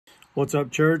What's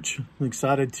up, church? I'm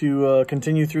excited to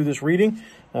continue through this reading.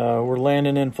 We're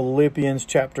landing in Philippians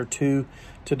chapter 2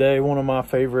 today, one of my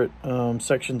favorite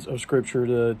sections of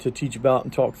scripture to teach about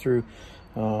and talk through.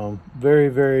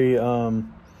 Very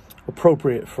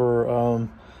appropriate for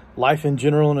life in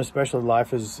general, and especially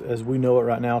life as we know it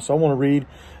right now. So I want to read,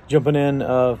 jumping in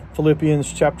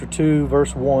Philippians chapter 2,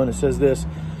 verse 1. It says this: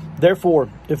 "Therefore,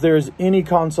 if there is any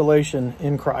consolation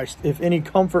in Christ, if any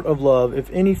comfort of love, if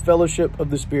any fellowship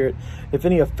of the Spirit, if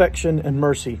any affection and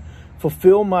mercy,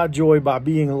 fulfill my joy by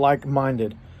being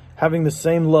like-minded, having the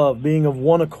same love, being of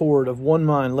one accord, of one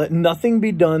mind. Let nothing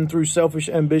be done through selfish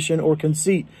ambition or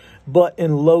conceit, but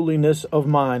in lowliness of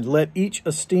mind. Let each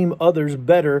esteem others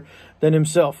better than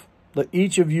himself. Let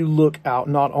each of you look out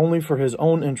not only for his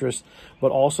own interest,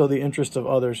 but also the interest of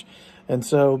others." And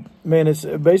so, man, it's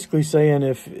basically saying,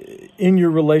 if in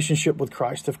your relationship with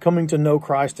Christ, if coming to know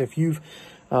Christ, if you've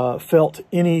felt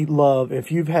any love, if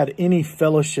you've had any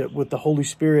fellowship with the Holy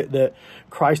Spirit that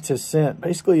Christ has sent,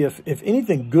 basically, if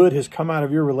anything good has come out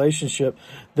of your relationship,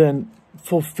 then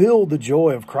fulfill the joy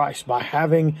of Christ by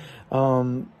having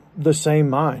the same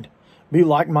mind. Be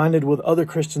like-minded with other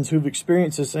Christians who've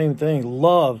experienced the same thing.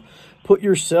 Love. Put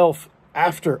yourself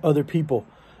after other people.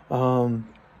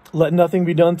 Let nothing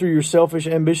be done through your selfish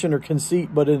ambition or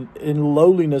conceit, but in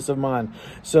lowliness of mind.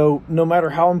 So no matter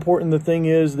how important the thing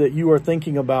is that you are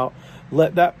thinking about,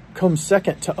 let that come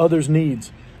second to others'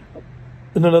 needs.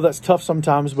 And I know that's tough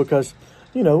sometimes because,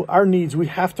 you know, our needs, we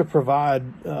have to provide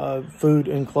food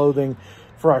and clothing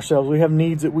for ourselves. We have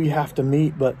needs that we have to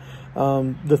meet, but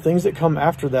the things that come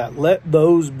after that, let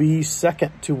those be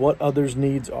second to what others'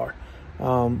 needs are.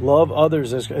 Love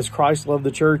others as Christ loved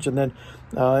the church. And then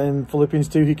in Philippians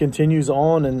 2, he continues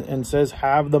on and says,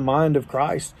 have the mind of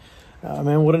Christ.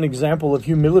 Man, what an example of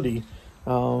humility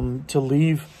to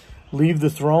leave the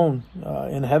throne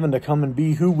in heaven to come and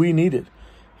be who we needed.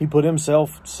 He put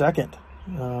himself second.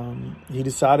 He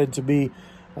decided to be,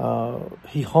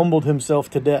 he humbled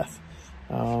himself to death,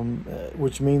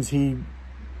 which means he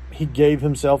gave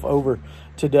himself over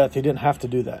to death. He didn't have to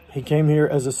do that. He came here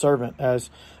as a servant,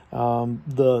 as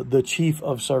the chief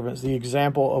of servants, the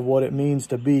example of what it means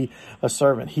to be a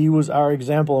servant. He was our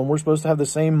example, and we're supposed to have the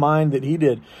same mind that he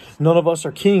did. None of us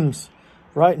are kings,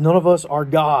 right? None of us are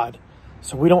God.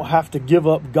 So we don't have to give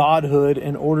up godhood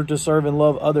in order to serve and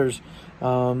love others.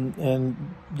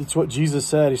 And it's what Jesus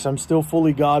said. He said, I'm still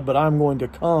fully God, but I'm going to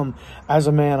come as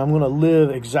a man. I'm going to live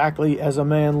exactly as a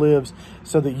man lives,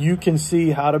 so that you can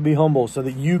see how to be humble, so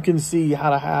that you can see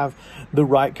how to have the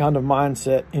right kind of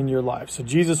mindset in your life. So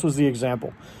Jesus was the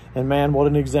example. And man, what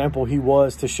an example he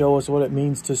was to show us what it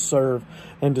means to serve,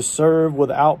 and to serve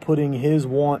without putting his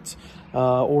wants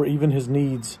or even his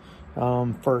needs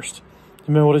first.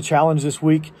 Man, what a challenge this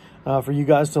week for you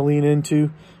guys to lean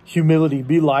into. Humility,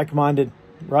 be like-minded,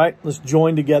 right? Let's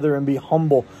join together and be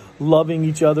humble, loving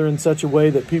each other in such a way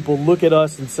that people look at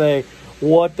us and say,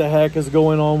 what the heck is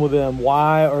going on with them?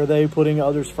 Why are they putting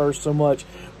others first so much?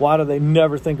 Why do they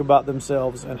never think about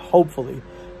themselves? And hopefully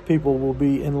people will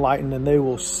be enlightened and they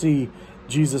will see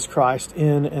Jesus Christ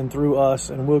in and through us,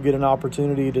 and we'll get an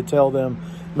opportunity to tell them,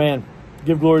 man,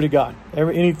 give glory to God.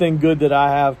 Anything good that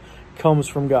I have comes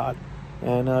from God.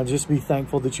 And just be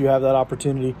thankful that you have that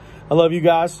opportunity. I love you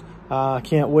guys. I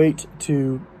can't wait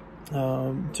to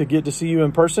get to see you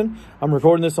in person. I'm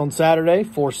recording this on Saturday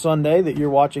for Sunday that you're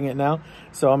watching it now.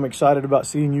 So I'm excited about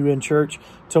seeing you in church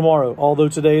tomorrow, although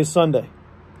today is Sunday.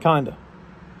 Kinda.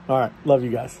 All right. Love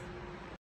you guys.